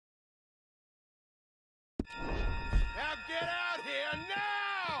get out here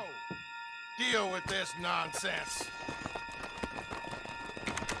now! Deal with this nonsense.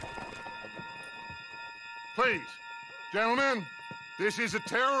 Please, gentlemen, this is a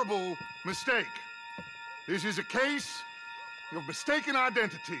terrible mistake. This is a case of mistaken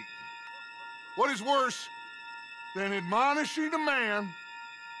identity. What is worse than admonishing a man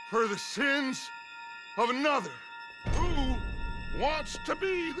for the sins of another? Who wants to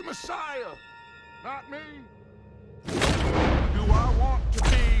be the Messiah? Not me. Do I want to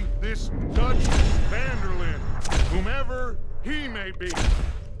be this Dutch Vanderlyn, whomever he may be?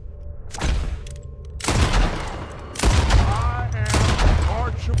 I am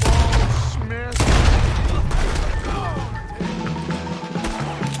Archibald Smith.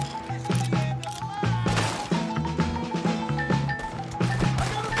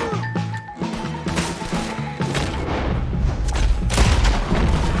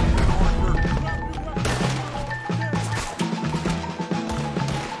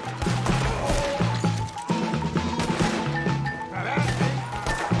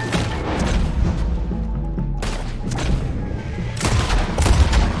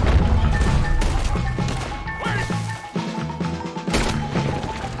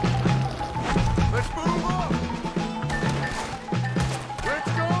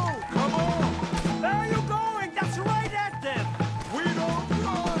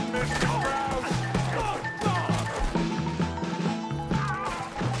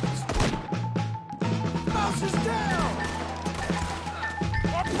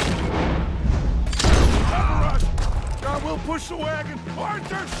 Push the wagon!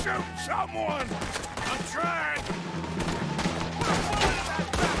 Arthur, shoot someone! I'm trying!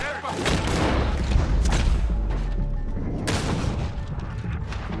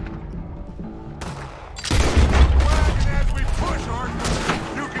 Wagon as we push,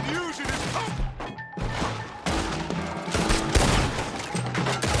 Arthur! You can use it as cover!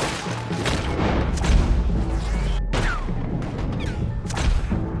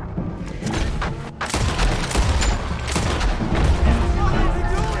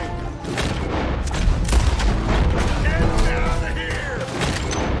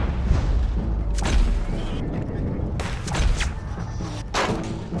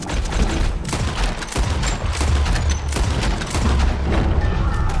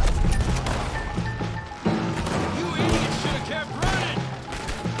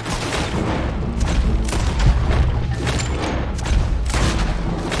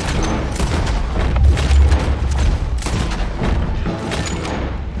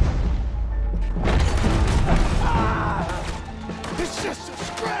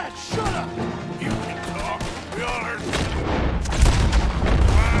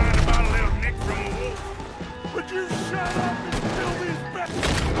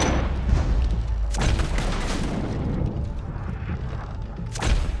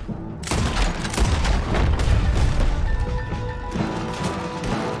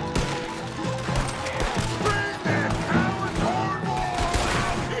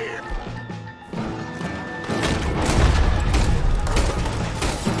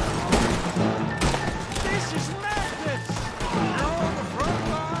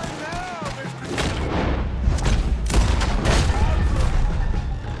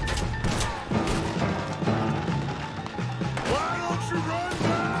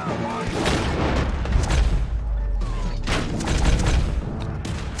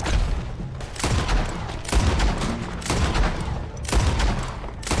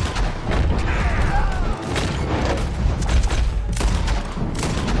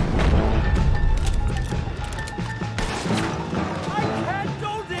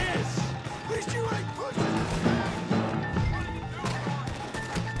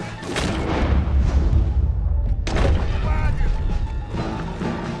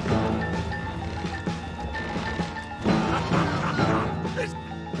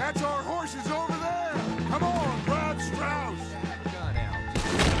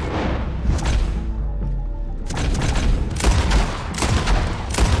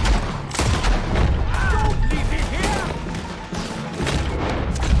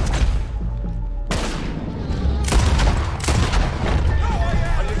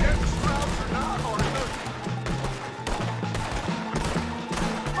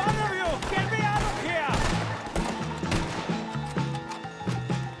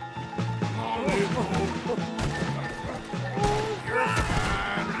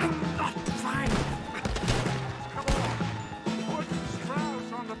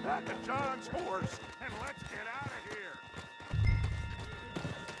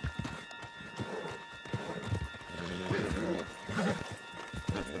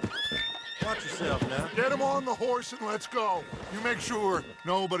 Watch yourself now. Get him on the horse and let's go. You make sure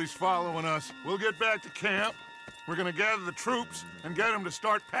nobody's following us. We'll get back to camp. We're gonna gather the troops and get them to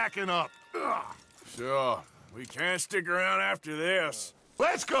start packing up. Ugh. Sure. We can't stick around after this.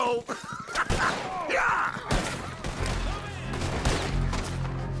 Let's go! Yeah!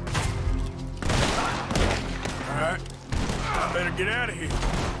 All right. I better get out of here.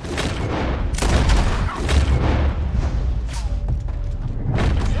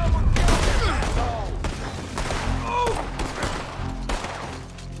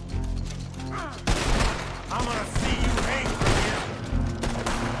 I'm gonna see you hang from here.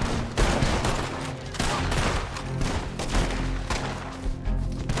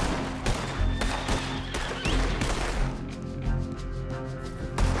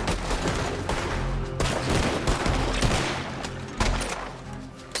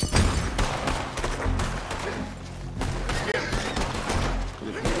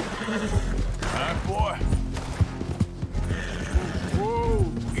 All right, boy.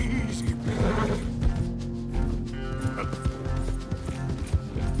 Whoa, easy.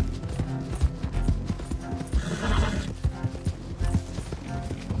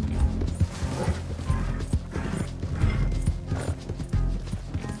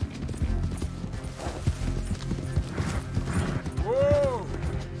 Whoa!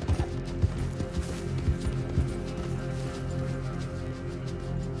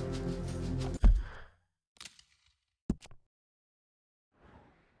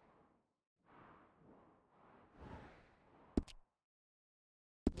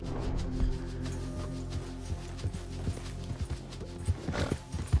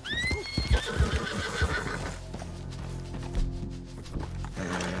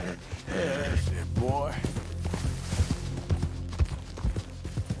 That's it, boy.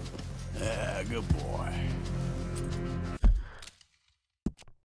 Ah, good boy.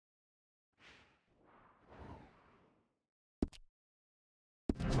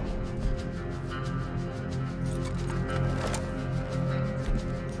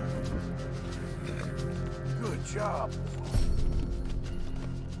 Good job.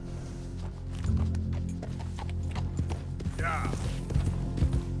 Yeah.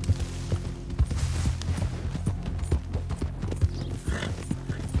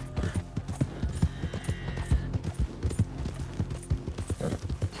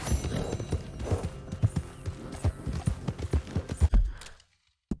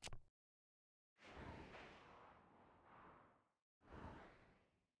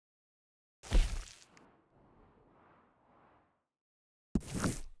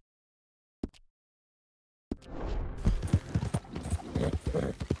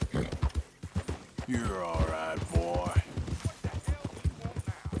 You're all right, boy.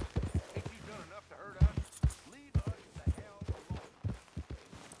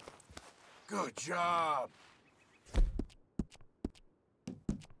 Good job.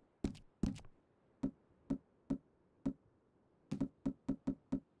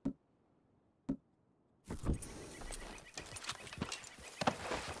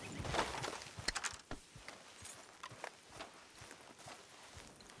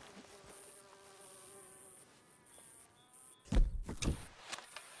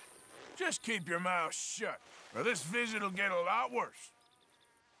 Just keep your mouth shut, or this visit will get a lot worse.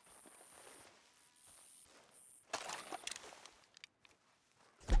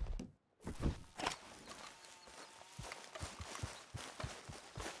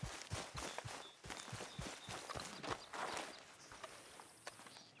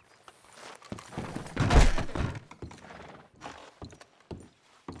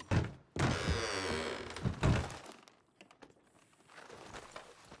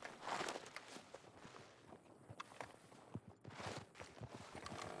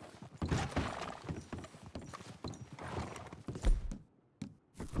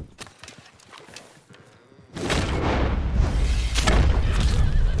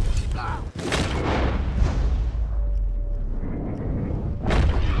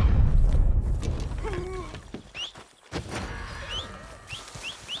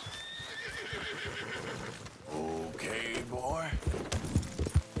 Okay, boy.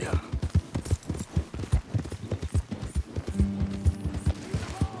 Yeah.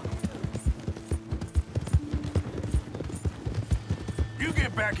 You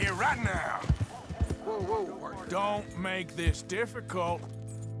get back here right now. Whoa. Don't make this difficult.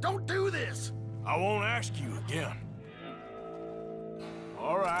 Don't do this! I won't ask you again.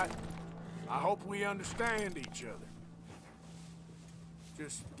 All right. I hope we understand each other.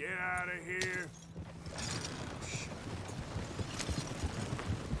 Just get out of here.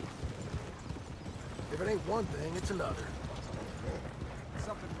 If it ain't one thing, it's another.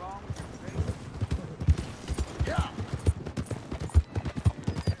 something wrong with your face? Yeah.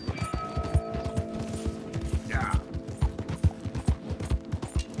 Yeah.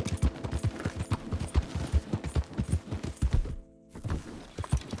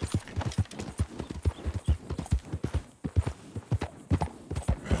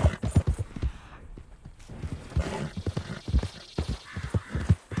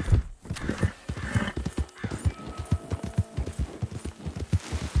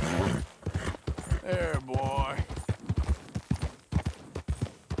 There, boy.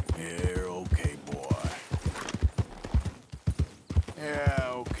 Here, okay, boy.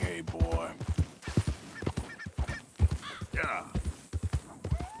 Yeah, okay, boy. Yeah.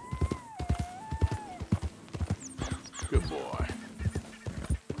 Good boy.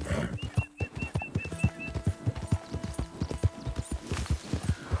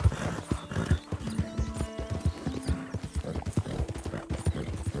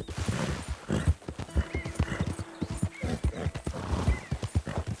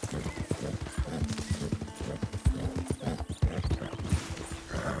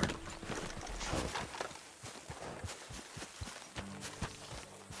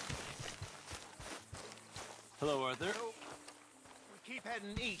 Hello, Arthur. We keep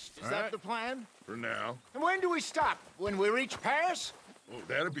heading east. Is All that right. the plan? For now. And when do we stop? When we reach Paris? Oh,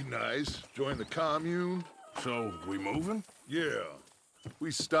 that'd be nice. Join the commune. So, we moving? Yeah.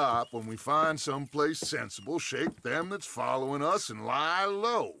 We stop when we find someplace sensible, shake them that's following us, and lie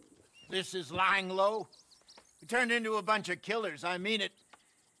low. This is lying low. We turned into a bunch of killers. I mean it.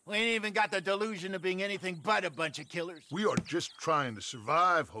 We ain't even got the delusion of being anything but a bunch of killers. We are just trying to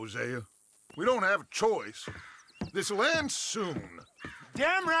survive, Hosea. We don't have a choice. This'll end soon.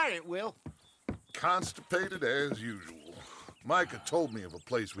 Damn right it will. Constipated as usual. Micah told me of a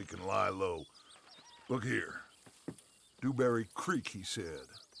place we can lie low. Look here. Dewberry Creek, he said.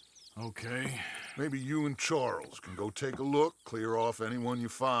 Okay. Maybe you and Charles can go take a look, clear off anyone you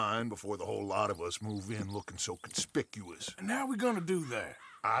find before the whole lot of us move in looking so conspicuous. And how we gonna do that?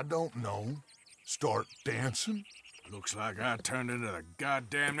 I don't know. Start dancing? Looks like I turned into the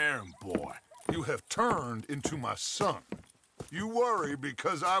goddamn errand boy. You have turned into my son. You worry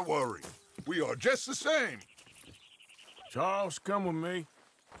because I worry. We are just the same. Charles, come with me.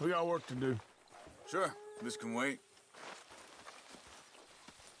 We got work to do. Sure, this can wait.